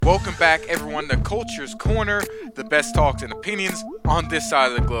Welcome back, everyone, to Culture's Corner, the best talks and opinions on this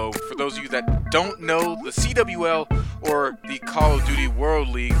side of the globe. For those of you that don't know, the CWL, or the Call of Duty World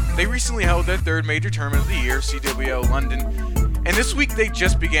League, they recently held their third major tournament of the year, CWL London, and this week they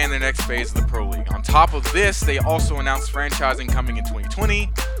just began their next phase of the Pro League. On top of this, they also announced franchising coming in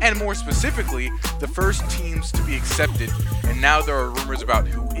 2020, and more specifically, the first teams to be accepted, and now there are rumors about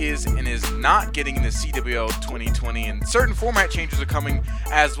who is and is not getting in the CWL 2020, and certain format changes are coming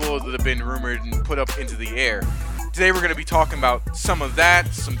as well that have been rumored and put up into the air. Today we're going to be talking about some of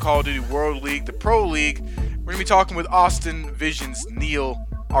that, some Call of Duty World League, the Pro League. We're going to be talking with Austin Visions Neal,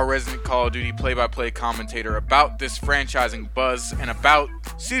 our resident Call of Duty play-by-play commentator, about this franchising buzz and about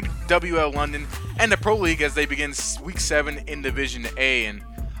CWL London and the Pro League as they begin Week 7 in Division A. And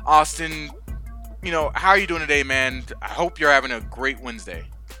Austin, how are you doing today, man? I hope you're having a great Wednesday.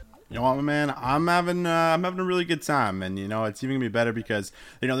 You know what, man? I'm having a really good time, and it's even gonna be better because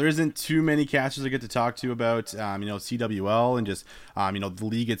there isn't too many casters I get to talk to about CWL and just the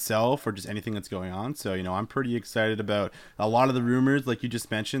league itself or just anything that's going on. So I'm pretty excited about a lot of the rumors, like you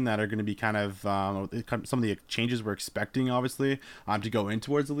just mentioned, that are going to be kind of some of the changes we're expecting, obviously, to go in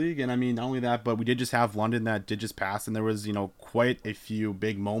towards the league. And I mean, not only that, but we did just have London that did just pass, and there was quite a few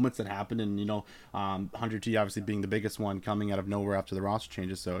big moments that happened, and 100T obviously being the biggest one coming out of nowhere after the roster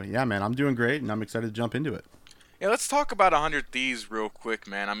changes. So yeah, man, I'm doing great, and I'm excited to jump into it. Yeah, let's talk about 100 Thieves real quick,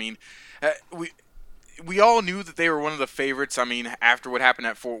 man. I mean, we all knew that they were one of the favorites. I mean, after what happened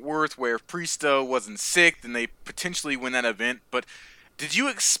at Fort Worth, where Priesta wasn't sick, then they potentially win that event. But did you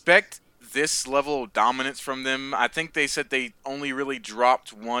expect this level of dominance from them? I think they said they only really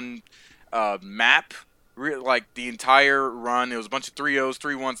dropped one map, like the entire run. It was a bunch of 3-0s,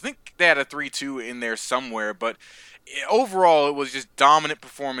 3-1s. I think they had a 3-2 in there somewhere, but overall, it was just dominant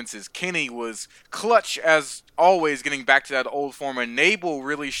performances. Kenny was clutch as always, getting back to that old form. And Nabel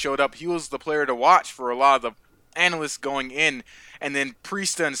really showed up. He was the player to watch for a lot of the analysts going in. And then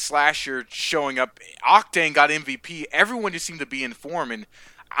Priesta and Slasher showing up. Octane got MVP. Everyone just seemed to be in form. And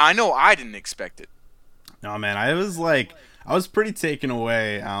I know I didn't expect it. No, man, I was pretty taken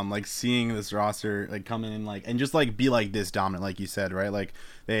away, seeing this roster come in and just be this dominant, like you said, right? Like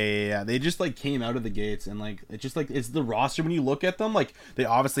they just came out of the gates, and it's the roster when you look at them, they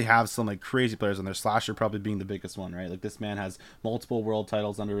obviously have some crazy players on there. Slasher probably being the biggest one, right? This man has multiple world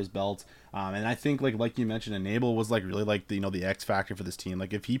titles under his belt, and I think like you mentioned, Enable was really the X factor for this team.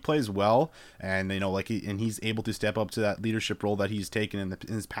 If he plays well, and and he's able to step up to that leadership role that he's taken in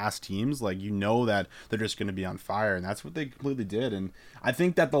his past teams, that they're just going to be on fire, and that's what they completely did. And I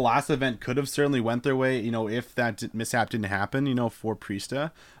think that the last event could have certainly went their way, if that mishap didn't happen, for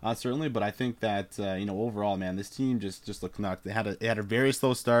Priesta, certainly. But I think that overall, man, this team just looked nuts. They had a very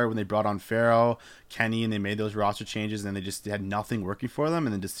slow start when they brought on Pharaoh, Kenny, and they made those roster changes, and they just had nothing working for them.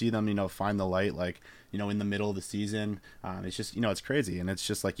 And then to see them find the light in the middle of the season, it's just it's crazy. And it's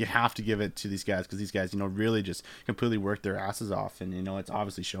just you have to give it to these guys, because these guys really just completely worked their asses off, and it's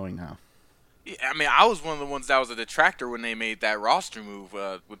obviously showing now. I mean, I was one of the ones that was a detractor when they made that roster move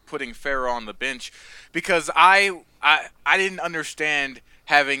with putting Pharaoh on the bench, because I didn't understand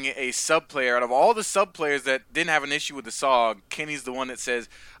having a sub player. Out of all the sub players that didn't have an issue with the SAW, Kenny's the one that says,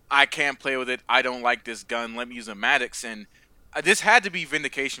 I can't play with it, I don't like this gun, let me use a Maddox. And this had to be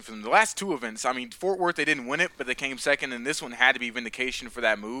vindication for them. The last two events, I mean, Fort Worth, they didn't win it, but they came second, and this one had to be vindication for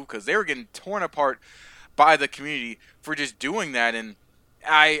that move, because they were getting torn apart by the community for just doing that. And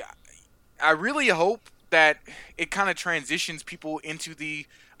I really hope that it kind of transitions people into the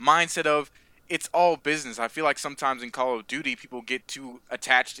mindset of it's all business. I feel like sometimes in Call of Duty, people get too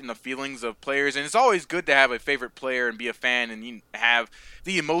attached in the feelings of players, and it's always good to have a favorite player and be a fan and you have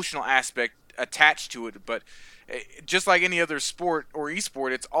the emotional aspect attached to it. But just like any other sport or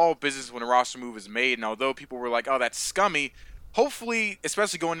esport, it's all business when a roster move is made. And although people were like, oh, that's scummy, hopefully,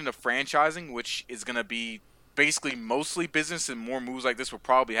 especially going into franchising, which is going to be basically mostly business and more moves like this will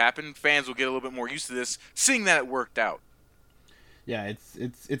probably happen, fans will get a little bit more used to this, seeing that it worked out. Yeah,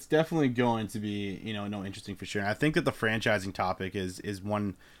 it's definitely going to be interesting for sure. And I think that the franchising topic is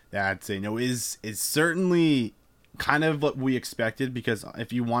one that is certainly kind of what we expected, because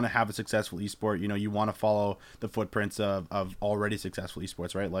if you want to have a successful esport, you want to follow the footprints of already successful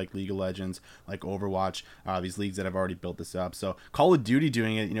esports, right? Like League of Legends, like Overwatch, these leagues that have already built this up. So Call of Duty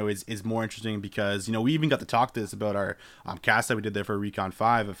doing it, is more interesting, because we even got to talk this about our cast that we did there for Recon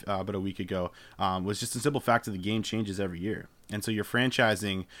 5 about a week ago. Was just a simple fact that the game changes every year. And so you're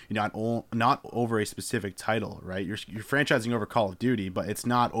franchising, not over a specific title, right? You're franchising over Call of Duty, but it's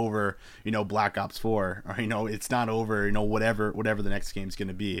not over, Black Ops 4, or it's not over, whatever the next game's going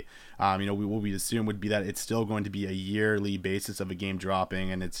to be. What we assume would be that it's still going to be a yearly basis of a game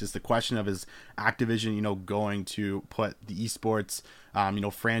dropping, and it's just a question of, is Activision, going to put the esports,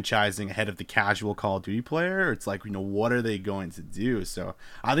 franchising ahead of the casual Call of Duty player? It's like, what are they going to do? So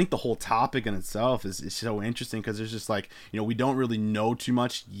I think the whole topic in itself is so interesting, because there's just like, we don't really know too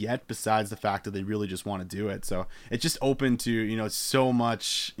much yet, besides the fact that they really just want to do it. So it's just open to, so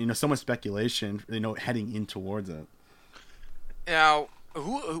much speculation, heading in towards it. Now,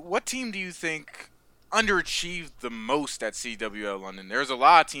 what team do you think underachieved the most at CWL London? There's a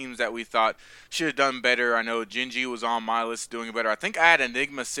lot of teams that we thought should have done better. I know Gen.G was on my list doing better. I think I had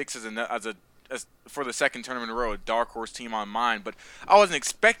Enigma 6 as for the second tournament in a row, a dark horse team on mine, but I wasn't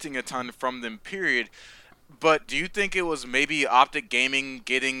expecting a ton from them, period. But do you think it was maybe Optic Gaming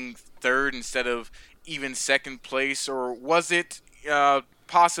getting third instead of even second place, or was it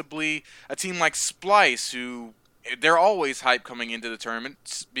possibly a team like Splice, who they're always hype coming into the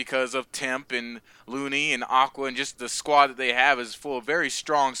tournament because of Temp and Looney and Aqua, and just the squad that they have is full of very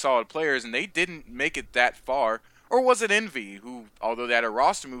strong, solid players, and they didn't make it that far? Or was it Envy, who, although they had a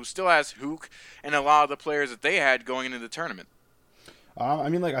roster move, still has Hook and a lot of the players that they had going into the tournament?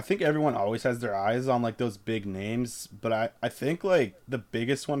 I think everyone always has their eyes on like those big names, but I think like the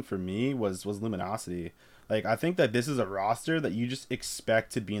biggest one for me was Luminosity. Like, I think that this is a roster that you just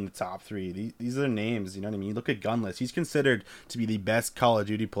expect to be in the top three. These are names, you know what I mean? Look at Gunless. He's considered to be the best Call of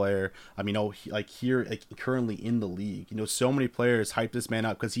Duty player, currently in the league. So many players hype this man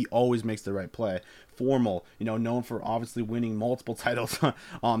up because he always makes the right play. Formal, known for obviously winning multiple titles,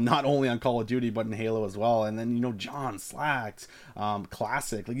 not only on Call of Duty, but in Halo as well. And then, John, Slacks,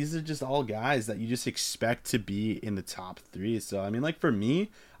 Classic. Like, these are just all guys that you just expect to be in the top three. So, for me,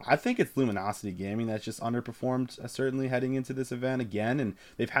 I think it's Luminosity Gaming that's just underperformed, certainly heading into this event again. And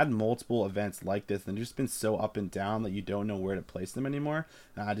they've had multiple events like this, and just been so up and down that you don't know where to place them anymore.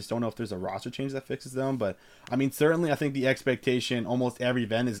 I just don't know if there's a roster change that fixes them. But, certainly I think the expectation almost every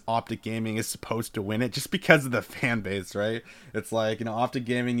event is Optic Gaming is supposed to win it, just because of the fan base, right? It's like, Optic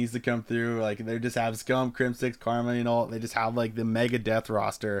Gaming needs to come through. Like, they just have Scum, Crimsix, Karma, they just have like the mega death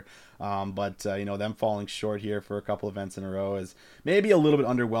roster. But them falling short here for a couple events in a row is maybe a little bit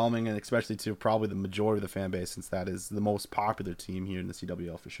underwhelming, and especially to probably the majority of the fan base, since that is the most popular team here in the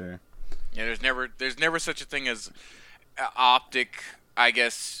CWL for sure. Yeah, there's never such a thing as Optic, I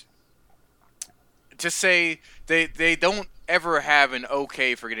guess. To say they don't ever have an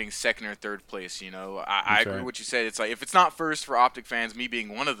okay for getting second or third place. I agree with what you said. It's like, if it's not first for Optic fans, me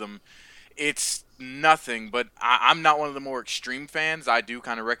being one of them, it's nothing. But I'm not one of the more extreme fans. I do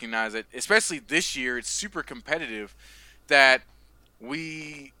kind of recognize it, especially this year. It's super competitive. That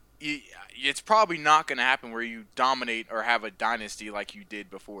it's probably not going to happen where you dominate or have a dynasty like you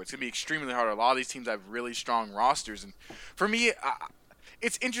did before. It's going to be extremely hard. A lot of these teams have really strong rosters, and for me,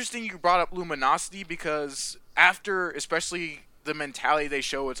 it's interesting you brought up Luminosity, because after, especially the mentality they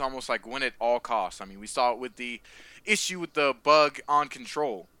show, it's almost like win at all costs. We saw it with the issue with the bug on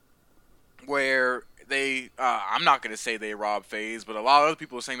Control, where they, I'm not going to say they robbed FaZe, but a lot of other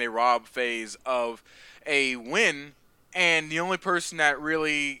people are saying they robbed FaZe of a win, and the only person that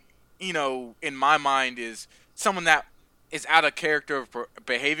really, in my mind, is someone that is out of character for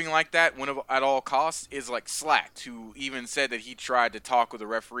behaving like that at all costs is like Slacked, who even said that he tried to talk with the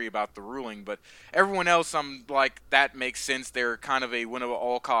referee about the ruling. But everyone else, I'm like, that makes sense. They're kind of a win at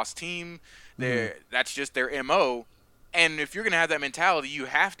all cost team. That's just their MO. And if you're going to have that mentality, you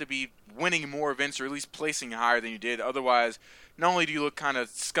have to be winning more events, or at least placing higher than you did. Otherwise, not only do you look kind of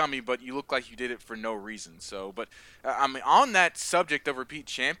scummy, but you look like you did it for no reason. So, but on that subject of repeat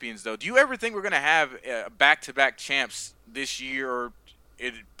champions, though, do you ever think we're going to have back-to-back champs this year, or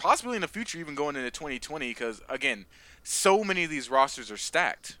possibly in the future, even going into 2020? Because, again, so many of these rosters are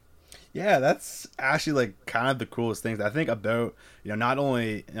stacked. Yeah, that's actually like kind of the coolest things I think about, not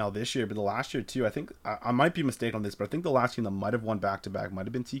only this year, but the last year too. I think I might be mistaken on this, but I think the last team that might have won back-to-back might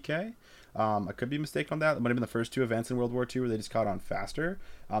have been TK. I could be mistaken on that. It might have been the first two events in World War II where they just caught on faster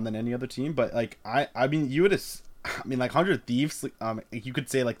than any other team. But like you would have. Like 100 Thieves, you could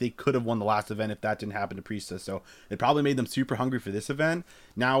say like they could have won the last event if that didn't happen to Priestess. So it probably made them super hungry for this event.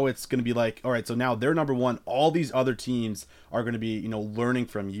 Now it's going to be like, all right, so now they're number one. All these other teams are going to be, learning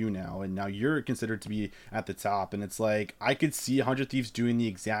from you now. And now you're considered to be at the top. And it's like, I could see 100 Thieves doing the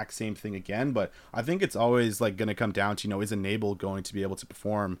exact same thing again. But I think it's always like going to come down to, is Enable going to be able to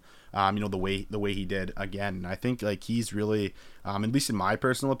perform, the way he did again. And I think like he's really, at least in my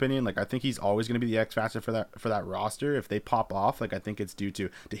personal opinion, like I think he's always going to be the X factor for that roster, if they pop off, like I think it's due to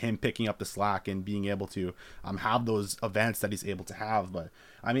him picking up the slack and being able to have those events that he's able to have. But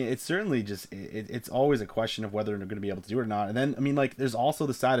I mean, it's certainly just it's always a question of whether they're going to be able to do it or not. And then I mean, like there's also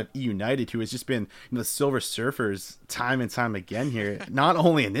the side of E United, who has just been the Silver Surfers time and time again here, not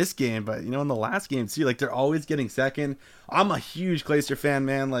only in this game but in the last game too. Like they're always getting second. I'm a huge Clayster fan,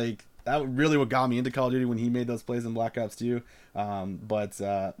 man. Like that really what got me into Call of Duty when he made those plays in Black Ops 2. I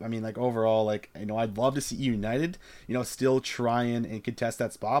mean, like overall, like I'd love to see United, still try and contest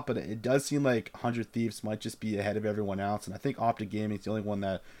that spot, but it does seem like 100 Thieves might just be ahead of everyone else, and I think Optic Gaming is the only one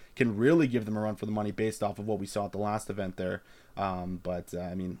that can really give them a run for the money based off of what we saw at the last event there. I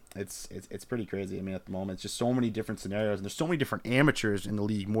mean, it's pretty crazy. I mean, at the moment, it's just so many different scenarios, and there's so many different amateurs in the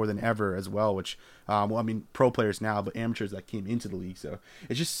league more than ever as well. Which, I mean, pro players now, but amateurs that came into the league. So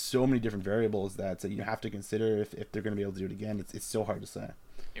it's just so many different variables that you have to consider if they're going to be able to do it again. It's so hard to say.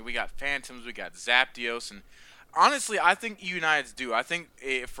 And we got Phantoms, we got Zapdos, and honestly, I think United's due. I think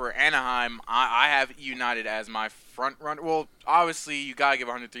for Anaheim, I have United as my front runner. Well, obviously, you got to give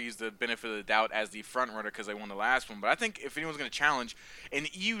 100 Thieves the benefit of the doubt as the front runner because they won the last one. But I think if anyone's going to challenge an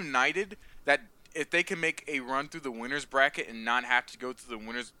United, that if they can make a run through the winners bracket and not have to go through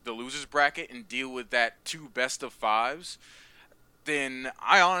the losers bracket and deal with that 2 best of 5s, then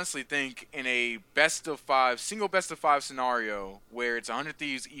I honestly think in a single best of 5 scenario where it's 100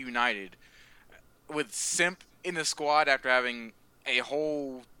 Thieves United with Simp in the squad after having a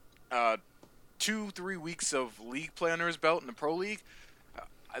whole 2-3 weeks of league play under his belt in the Pro League,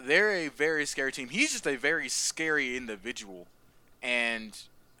 they're a very scary team. He's just a very scary individual. And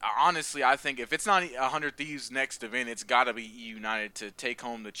honestly, I think if it's not 100 Thieves next event, it's got to be United to take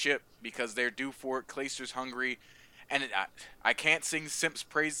home the chip because they're due for it. Clayster's hungry. And I can't sing Simp's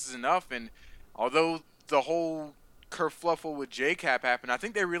praises enough. And although the whole kerfluffle with JCap happened, I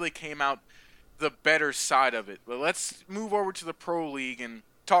think they really came out the better side of it. But let's move over to the Pro League and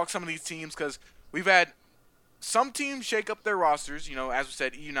talk some of these teams because we've had some teams shake up their rosters. As we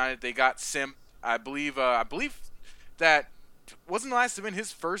said, United, they got Simp. I believe that wasn't the last event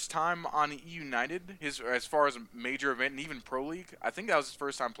his first time on United, as far as a major event and even Pro League. I think that was his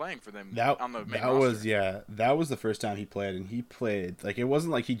first time playing for them on the main roster. That was the first time he played, and he played like it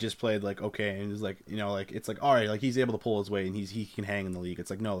wasn't like he just played like okay, and it was like like it's like all right, like he's able to pull his weight and he can hang in the league. It's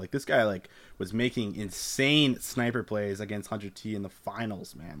like no, like this guy like was making insane sniper plays against 100T in the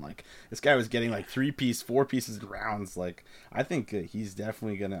finals, man. Like this guy was getting like 3-piece, 4 pieces in rounds. Like I think he's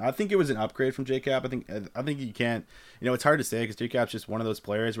definitely gonna. I think it was an upgrade from JCap. I think you can't. It's hard to say because JCap's just one of those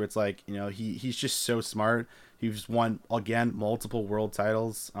players where it's like he's just so smart. He's won again multiple world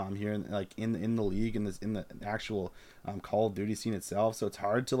titles here in the league in the actual Call of Duty scene itself. So it's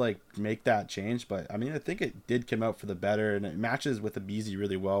hard to like make that change. But I mean I think it did come out for the better, and it matches with Abizi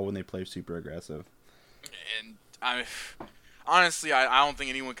really well when they play super aggressive. And honestly, I don't think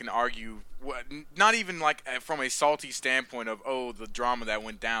anyone can argue. Not even like from a salty standpoint of the drama that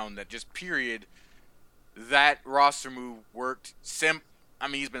went down. That just period. That roster move worked. Simp, I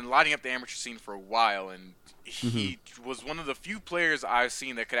mean, he's been lighting up the amateur scene for a while, and he was one of the few players I've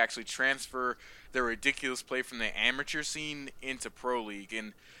seen that could actually transfer their ridiculous play from the amateur scene into Pro League.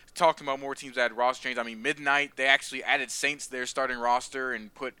 And talking about more teams that had roster change, I mean, Midnight, they actually added Saints to their starting roster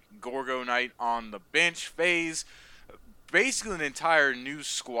and put Gorgo Knight on the bench. FaZe, basically an entire new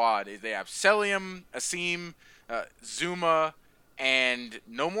squad. They have Celium, Asim, Zuma, and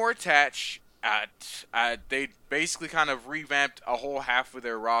No More Attach. They basically kind of revamped a whole half of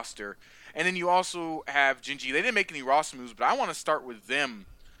their roster. And then you also have Gen.G. They didn't make any roster moves, but I want to start with them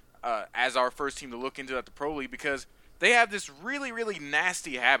as our first team to look into at the Pro League because they have this really, really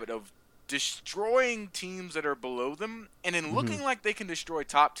nasty habit of destroying teams that are below them and then looking like they can destroy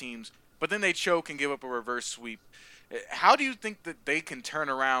top teams, but then they choke and give up a reverse sweep. How do you think that they can turn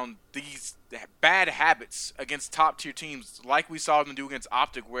around these bad habits against top-tier teams like we saw them do against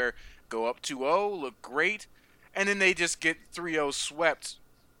Optic where go up 2-0, look great, and then they just get 3-0 swept.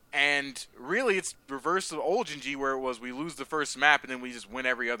 And really, it's reverse of old Gen.G where it was we lose the first map and then we just win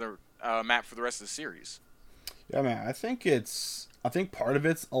every other map for the rest of the series. Yeah, man, I think part of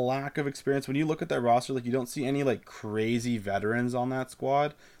it's a lack of experience. When you look at that roster, like you don't see any like crazy veterans on that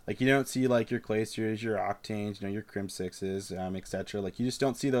squad. Like you don't see like your Claysters, your Octanes, your Crim Sixes, etc. Like you just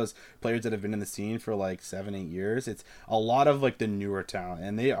don't see those players that have been in the scene for like 7-8 years. It's a lot of like the newer talent,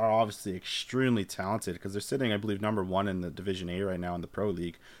 and they are obviously extremely talented because they're sitting, I believe, number 1 in the Division A right now in the Pro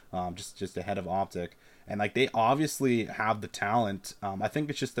League, just ahead of Optic. and like they obviously have the talent. I think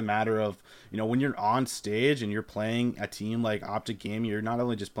it's just a matter of, when you're on stage and you're playing a team like Optic Gaming, you're not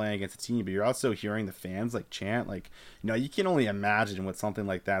only just playing against a team, but you're also hearing the fans like chant. Like, you can only imagine what something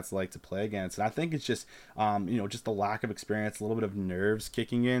like that's like to play against. And I think it's just, just the lack of experience, a little bit of nerves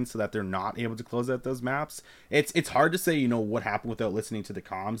kicking in, so that they're not able to close out those maps. It's hard to say, what happened without listening to the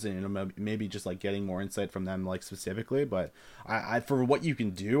comms and maybe just like getting more insight from them like specifically. But I for what you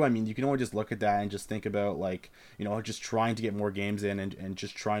can do, I mean, you can only just look at that and just think about like, just trying to get more games in and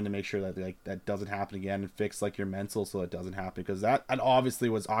just trying to make sure that like that doesn't happen again, and fix like your mental so it doesn't happen, because that obviously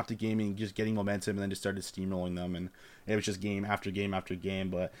was Optic Gaming just getting momentum and then just started steamrolling them, and it was just game after game after game.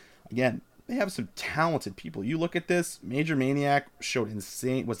 But again, they have some talented people. You look at this, Major Maniac was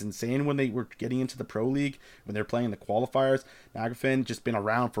insane when they were getting into the Pro League, when they're playing the qualifiers. Nagafin, just been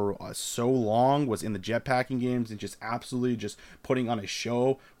around for so long, was in the jetpacking games and just absolutely just putting on a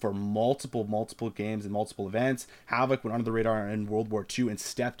show for multiple games and multiple events. Havoc went under the radar in World War II and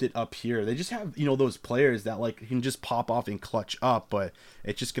stepped it up here. They just have, those players that like can just pop off and clutch up, but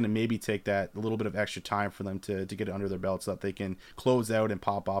it's just going to maybe take that a little bit of extra time for them to get it under their belt, so that they can close out and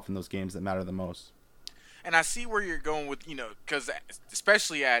pop off in those games that matter the most. And I see where you're going with, because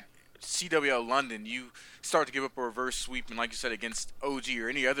especially at CWL London, you start to give up a reverse sweep, and like you said, against OG or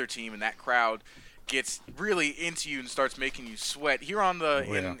any other team, and that crowd gets really into you and starts making you sweat. Here on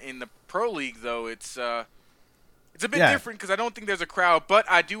the in the Pro League, though, it's a bit different, because I don't think there's a crowd, but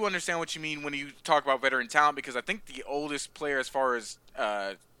I do understand what you mean when you talk about veteran talent, because I think the oldest player as far as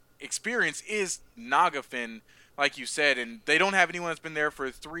experience is Nagafin, like you said, and they don't have anyone that's been there for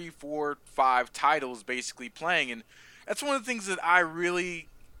 3, 4, 5 titles basically playing, and that's one of the things that I really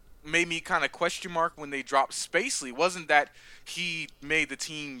made me kind of question mark when they dropped Spacely. Wasn't that he made the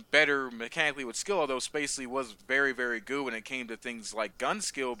team better mechanically with skill, although Spacely was very, very good when it came to things like gun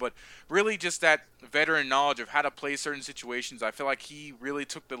skill, but really just that veteran knowledge of how to play certain situations. I feel like he really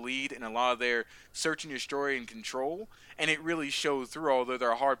took the lead in a lot of their searching your story and control, and it really showed through, although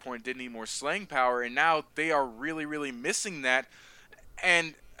their hard point did need more slaying power, and now they are really, really missing that,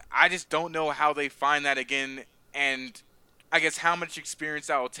 and I just don't know how they find that again, and I guess how much experience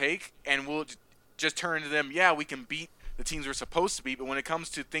that will take, and we'll just turn into them, yeah, we can beat the teams we're supposed to beat, but when it comes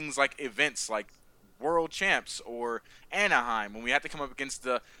to things like events like World Champs or Anaheim, when we have to come up against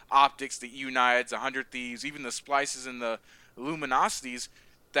the Optics, the Unites, the 100 Thieves, even the Splices and the Luminosities,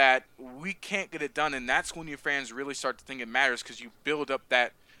 that we can't get it done, and that's when your fans really start to think it matters, because you build up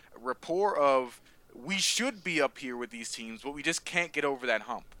that rapport of we should be up here with these teams, but we just can't get over that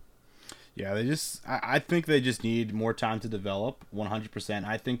hump. Yeah, I think they just need more time to develop 100%.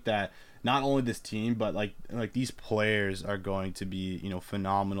 I think that not only this team, but like these players are going to be,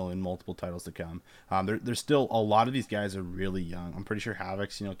 phenomenal in multiple titles to come. There's still a lot of these guys are really young. I'm pretty sure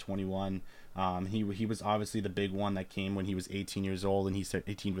Havoc's, 21. He was obviously the big one that came when he was 18 years old, and he started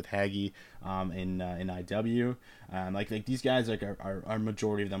 18 with Haggy in IW. Like these guys, like our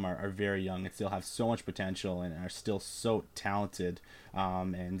majority of them are very young and still have so much potential and are still so talented.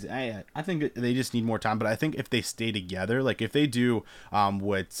 And I think they just need more time. But I think if they stay together, like if they do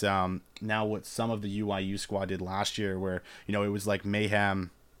what some of the UIU squad did last year, where it was like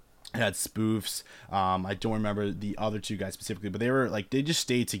Mayhem. It had Spoofs. I don't remember the other two guys specifically, but they just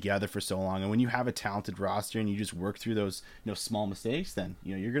stayed together for so long. And when you have a talented roster and you just work through those small mistakes, then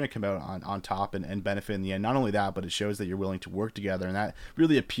you're going to come out on top and benefit in the end. Not only that, but it shows that you're willing to work together, and that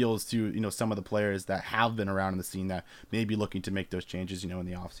really appeals to some of the players that have been around in the scene that may be looking to make those changes in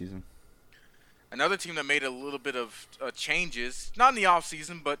the off season. Another team that made a little bit of changes, not in the off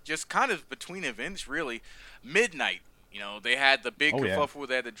season, but just kind of between events, really. Midnight. They had the big kerfuffle where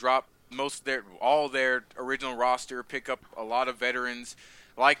they had to drop all their original roster, pick up a lot of veterans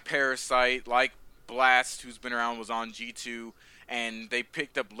like Parasite, like Blast, who's been around, was on G2, and they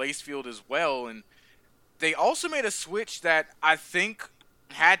picked up Lacefield as well. And they also made a switch that I think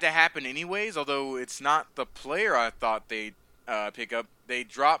had to happen anyways, although it's not the player I thought they'd pick up. They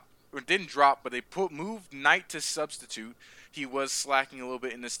didn't drop, but they moved Knight to substitute. He was slacking a little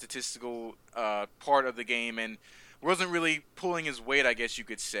bit in the statistical part of the game, and wasn't really pulling his weight, I guess you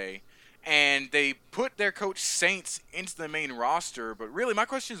could say. And they put their coach Saints into the main roster. But really, my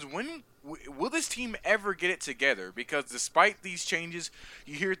question is, when will this team ever get it together? Because despite these changes,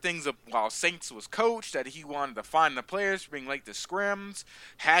 you hear things of while Saints was coached that he wanted to find the players for being late to scrims.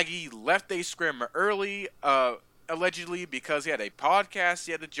 Haggy left a scrim early, allegedly, because he had a podcast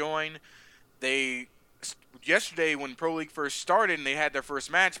he had to join. Yesterday, when Pro League first started and they had their first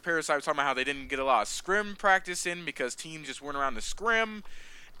match, Parasite was talking about how they didn't get a lot of scrim practice in because teams just weren't around the scrim.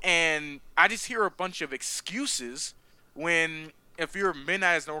 And I just hear a bunch of excuses when if you're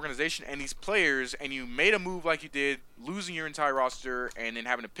Midnight as an organization and these players, and you made a move like you did, losing your entire roster and then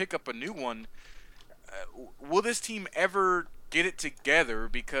having to pick up a new one, will this team ever get it together?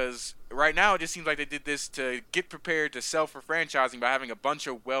 Because right now it just seems like they did this to get prepared to sell for franchising by having a bunch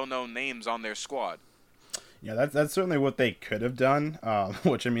of well-known names on their squad. Yeah, that's certainly what they could have done.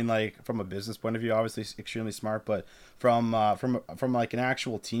 Which, I mean, like, from a business point of view, obviously extremely smart. But from like an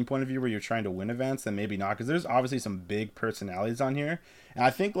actual team point of view, where you're trying to win events, then maybe not, because there's obviously some big personalities on here. And I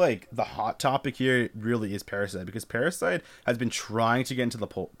think like the hot topic here really is Parasite, because Parasite has been trying to get into the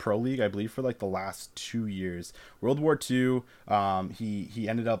pro league, I believe, for like the last 2 years. World War II, he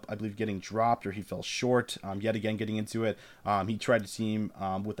ended up, I believe, getting dropped, or he fell short. Yet again, getting into it, he tried to team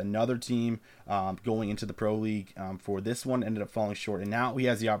with another team going into the pro league for this one, ended up falling short, and now he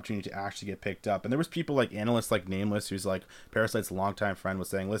has the opportunity to actually get picked up. And there was people like analysts like Nameless, who's like Parasite's longtime friend, was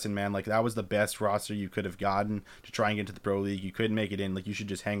saying, listen, man, like, that was the best roster you could have gotten to try and get into the pro league. You couldn't make it in. Like, you should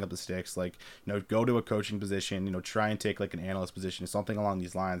just hang up the sticks. Like, go to a coaching position. Try and take like an analyst position, something along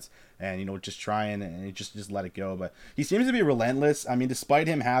these lines, and just try and just let it go. But he seems to be relentless. I mean, despite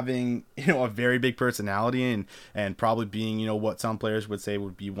him having a very big personality and probably being what some players would say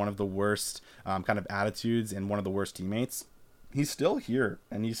would be one of the worst kind of attitudes and one of the worst teammates, he's still here,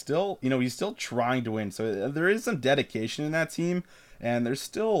 and he's still trying to win. So there is some dedication in that team, and there's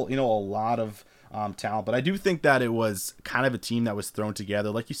still a lot of talent. But I do think that it was kind of a team that was thrown together,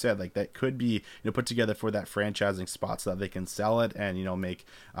 like you said, like that could be put together for that franchising spot, so that they can sell it and make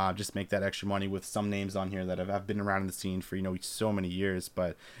that extra money with some names on here that have been around in the scene for so many years.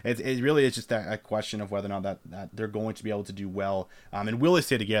 But it really is just a question of whether or not that they're going to be able to do well, and will they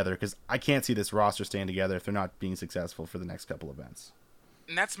stay together, because I can't see this roster staying together if they're not being successful for the next couple events.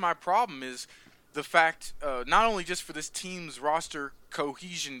 And that's my problem, is the fact, not only just for this team's roster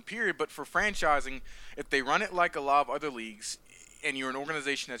cohesion period, but for franchising. If they run it like a lot of other leagues, and you're an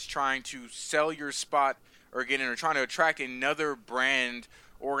organization that's trying to sell your spot or get in, or trying to attract another brand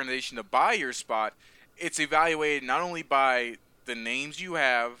organization to buy your spot, it's evaluated not only by the names you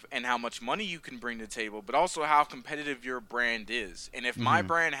have and how much money you can bring to the table, but also how competitive your brand is. And if my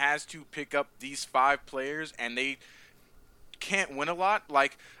brand has to pick up these 5 players and they can't win a lot,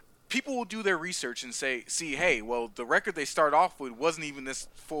 like, people will do their research and see, hey, well, the record they start off with wasn't even this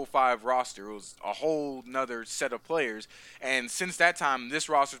full 5 roster. It was a whole nother set of players. And since that time, this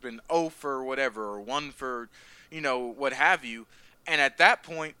roster's been 0 for whatever, or 1 for, what have you. And at that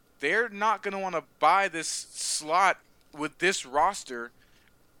point, they're not going to want to buy this slot with this roster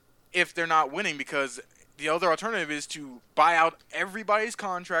if they're not winning, because the other alternative is to buy out everybody's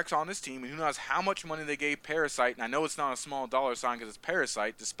contracts on this team, and who knows how much money they gave Parasite. And I know it's not a small dollar sign because it's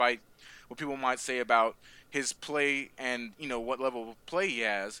Parasite, despite what people might say about his play and what level of play he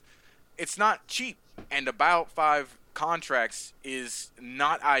has. It's not cheap, and about 5 contracts is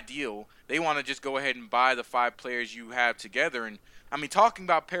not ideal. They want to just go ahead and buy the 5 players you have together. And I mean, talking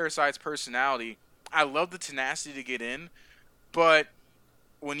about Parasite's personality, I love the tenacity to get in, but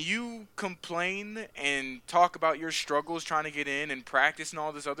when you complain and talk about your struggles trying to get in and practice and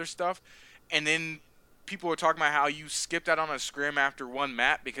all this other stuff, and then people are talking about how you skipped out on a scrim after one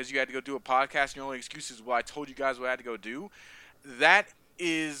map because you had to go do a podcast and your only excuse is, well, I told you guys what I had to go do, that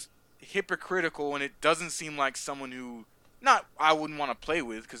is hypocritical, and it doesn't seem like someone who, not I wouldn't want to play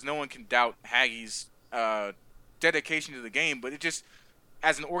with, because no one can doubt Haggie's dedication to the game, but it just,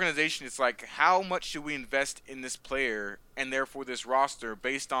 as an organization, it's like, how much should we invest in this player and therefore this roster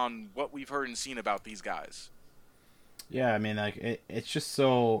based on what we've heard and seen about these guys? Yeah, I mean, like, it's just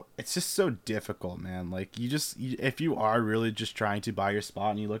so difficult, man. Like, if you are really just trying to buy your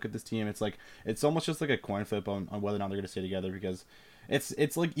spot and you look at this team, it's like, it's almost just like a coin flip on whether or not they're going to stay together, because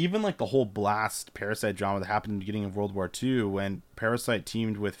it's like, even like the whole Blast Parasite drama that happened in the beginning of World War II, when Parasite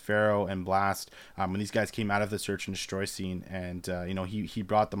teamed with Pharaoh and Blast, when these guys came out of the search and destroy scene, and he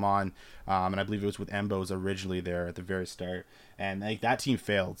brought them on, and I believe it was with Embos originally there at the very start, and like that team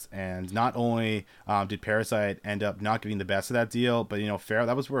failed. And not only did Parasite end up not getting the best of that deal, but Pharaoh,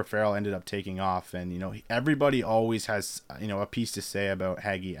 that was where Pharaoh ended up taking off. And everybody always has a piece to say about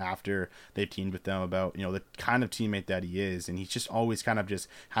Haggy after they've teamed with them, about the kind of teammate that he is, and he's just always kind of just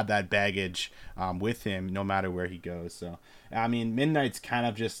had that baggage with him no matter where he goes. So I mean, Midnight's kind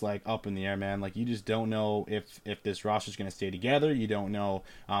of just like up in the air, man. Like, you just don't know if this roster's going to stay together. You don't know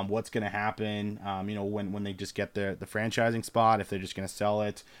what's going to happen, when they just get the franchising spot, if they're just going to sell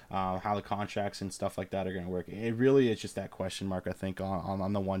it, how the contracts and stuff like that are going to work. It really is just that question mark, I think,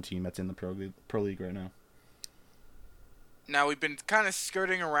 on the one team that's in the pro league right now. Now, we've been kind of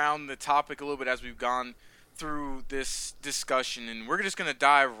skirting around the topic a little bit as we've gone through this discussion, and we're just going to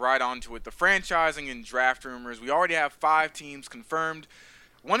dive right onto it. The franchising and draft rumors. We already have 5 teams confirmed.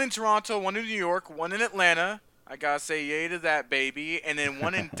 One in Toronto, one in New York, one in Atlanta. I got to say yay to that, baby. And then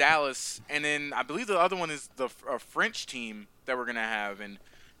one in Dallas. And then I believe the other one is a French team that we're going to have. And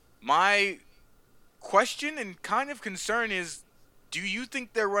my question and kind of concern is, do you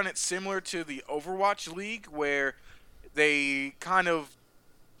think they run it similar to the Overwatch League, where they kind of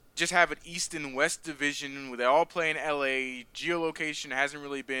just have an East and West division where they all play in LA? Geolocation hasn't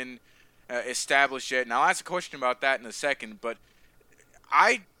really been established yet. Now, I'll ask a question about that in a second, but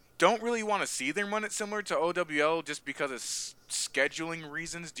I don't really want to see them run it similar to OWL just because of scheduling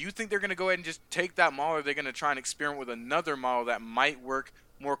reasons. Do you think they're going to go ahead and just take that model, or are they going to try and experiment with another model that might work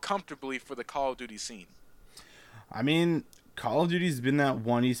more comfortably for the Call of Duty scene? I mean, Call of Duty's been that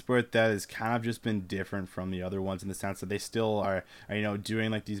one esport that has kind of just been different from the other ones in the sense that they still are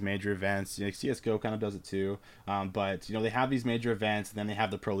doing like these major events. CS:GO kind of does it too, but they have these major events, and then they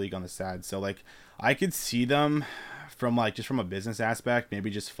have the Pro League on the side. So like, I could see them from like just from a business aspect, maybe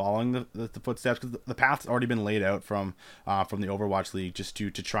just following the footsteps, because the path's already been laid out from the Overwatch League, just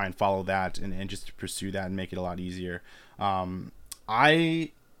to try and follow that and just to pursue that and make it a lot easier.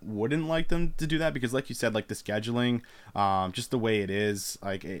 I wouldn't like them to do that because, like you said, like the scheduling, just the way it is,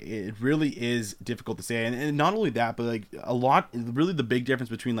 like it really is difficult to say. And not only that, but like really the big difference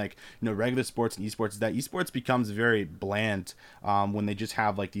between like regular sports and esports is that esports becomes very bland when they just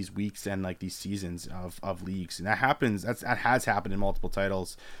have like these weeks and like these seasons of leagues, and that has happened in multiple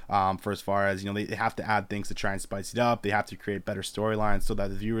titles. For as far as they have to add things to try and spice it up. They have to create better storylines so that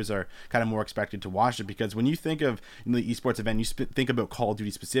the viewers are kind of more expected to watch it. Because when you think of the esports event, you think about Call of Duty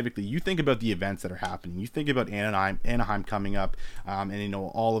specifically, you think about the events that are happening. You think about Anaheim coming up, and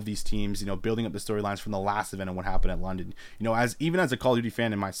all of these teams, building up the storylines from the last event and what happened at London. Even as a Call of Duty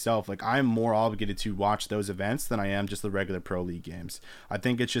fan and myself, like I'm more obligated to watch those events than I am just the regular Pro League games. I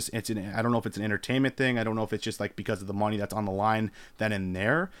think I don't know if it's an entertainment thing. I don't know if it's just like because of the money that's on the line then and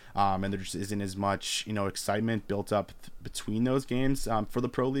there, and there just isn't as much excitement built up between those games for the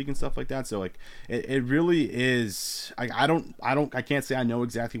Pro League and stuff like that. So like it really is. I can't say I know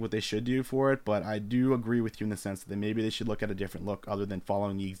exactly what they should do for it, but I do agree with you in the sense that maybe they should look at a different look other than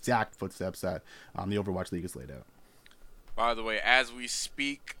following the exact footsteps that the Overwatch League has laid out. By the way, as we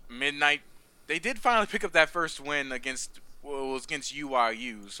speak, Midnight, they did finally pick up that first win against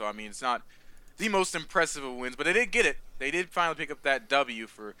UYU. So I mean, it's not the most impressive of wins, but they did get it. They did finally pick up that W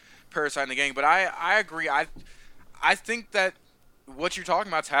for Parasite and the gang. But I agree. I think that what you're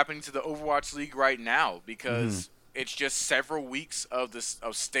talking about is happening to the Overwatch League right now, because it's just several weeks of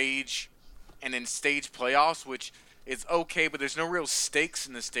stage and then stage playoffs, which is okay, but there's no real stakes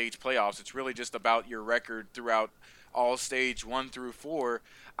in the stage playoffs. It's really just about your record throughout all stage 1 through 4.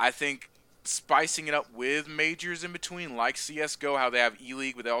 I think spicing it up with majors in between, like CS:GO, how they have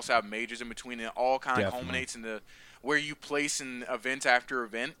E-League, but they also have majors in between, and it all kind of culminates into where you place in event after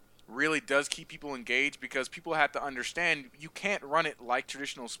event, really does keep people engaged, because people have to understand you can't run it like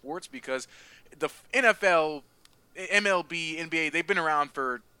traditional sports, because the NFL, MLB, NBA, they've been around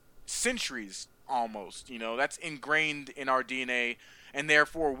for centuries almost. That's ingrained in our DNA, and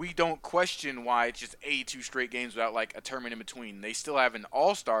therefore we don't question why it's just 82 straight games without like a tournament in between. They still have an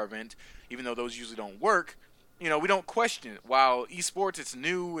all-star event, even though those usually don't work. We don't question it. While esports, it's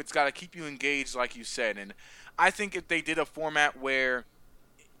new, it's got to keep you engaged, like you said. And I think if they did a format where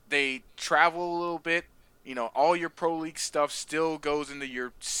they travel a little bit, all your Pro League stuff still goes into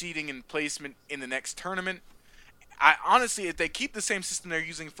your seeding and placement in the next tournament. I honestly, if they keep the same system they're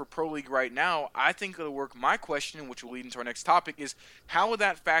using for Pro League right now, I think it'll work. My question, which will lead into our next topic, is how would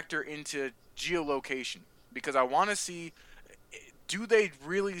that factor into geolocation? Because I want to see, do they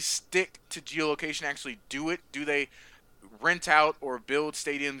really stick to geolocation, actually do it? Do they rent out or build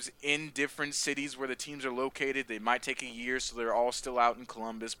stadiums in different cities where the teams are located? They might take a year, so they're all still out in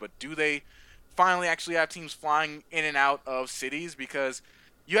Columbus, but do they finally actually have teams flying in and out of cities? Because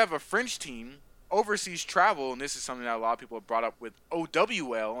you have a French team, overseas travel, and this is something that a lot of people have brought up with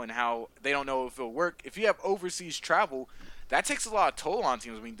OWL and how they don't know if it'll work. If you have overseas travel, that takes a lot of toll on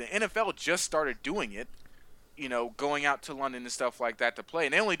teams. I mean, the NFL just started doing it, going out to London and stuff like that to play,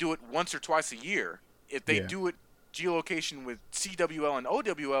 and they only do it once or twice a year. If they do it geolocation with CWL and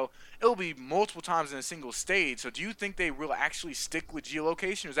OWL, it'll be multiple times in a single stage. So do you think they will actually stick with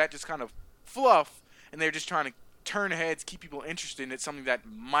geolocation, or is that just kind of fluff and they're just trying to turn heads, keep people interested in it, something that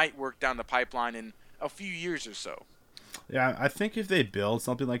might work down the pipeline in a few years or so? Yeah, I think if they build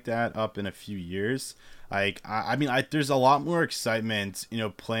something like that up in a few years, Like, I mean, there's a lot more excitement,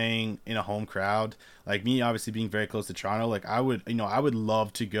 playing in a home crowd. Like me, obviously being very close to Toronto, like I would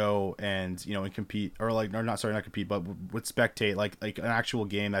love to go and and compete, or like, or not, sorry, not compete, but would spectate like an actual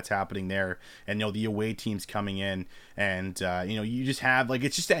game that's happening there, and the away teams coming in, and you just have like,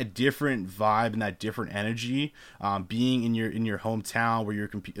 it's just that different vibe and that different energy, being in your hometown where you're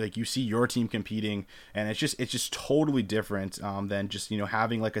like you see your team competing, and it's just totally different than just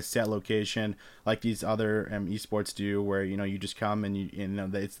having like a set location like these other esports do, where you just come and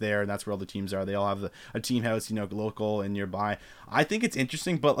it's there, and that's where all the teams are. They all have a team house local and nearby. I think it's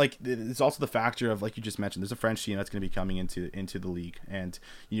interesting, but like it's also the factor of, like you just mentioned, there's a French team that's going to be coming into the league, and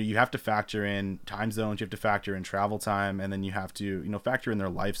you have to factor in time zones, you have to factor in travel time, and then you have to factor in their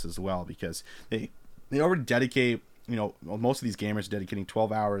lives as well, because they already dedicate, most of these gamers are dedicating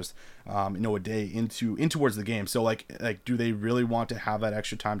 12 hours, a day into towards the game. So like do they really want to have that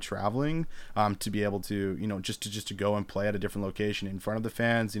extra time traveling, to be able to, just to go and play at a different location in front of the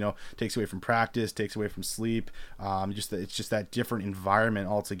fans? Takes away from practice, takes away from sleep. It's just that different environment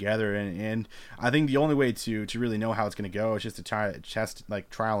altogether. And I think the only way to really know how it's going to go is just to try to test, like,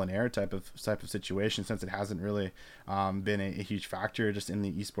 trial and error type of situation, since it hasn't really been a huge factor just in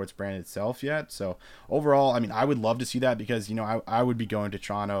the esports brand itself yet. So overall, I mean, I would love to see that, because I would be going to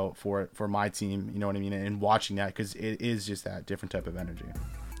Toronto for my team, what I mean, and watching that, because it is just that different type of energy.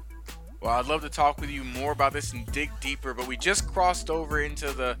 Well, I'd love to talk with you more about this and dig deeper, but we just crossed over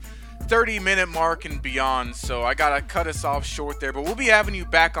into the 30-minute mark and beyond, so I gotta cut us off short there. But we'll be having you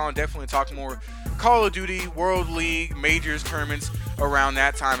back on, definitely talk more Call of Duty, World League, Majors tournaments around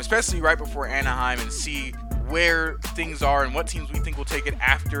that time, especially right before Anaheim, and see where things are and what teams we think will take it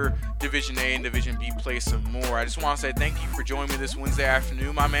after Division A and Division B play some more. I just want to say thank you for joining me this Wednesday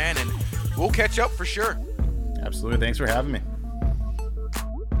afternoon, my man, and we'll catch up for sure. Absolutely. Thanks for having me.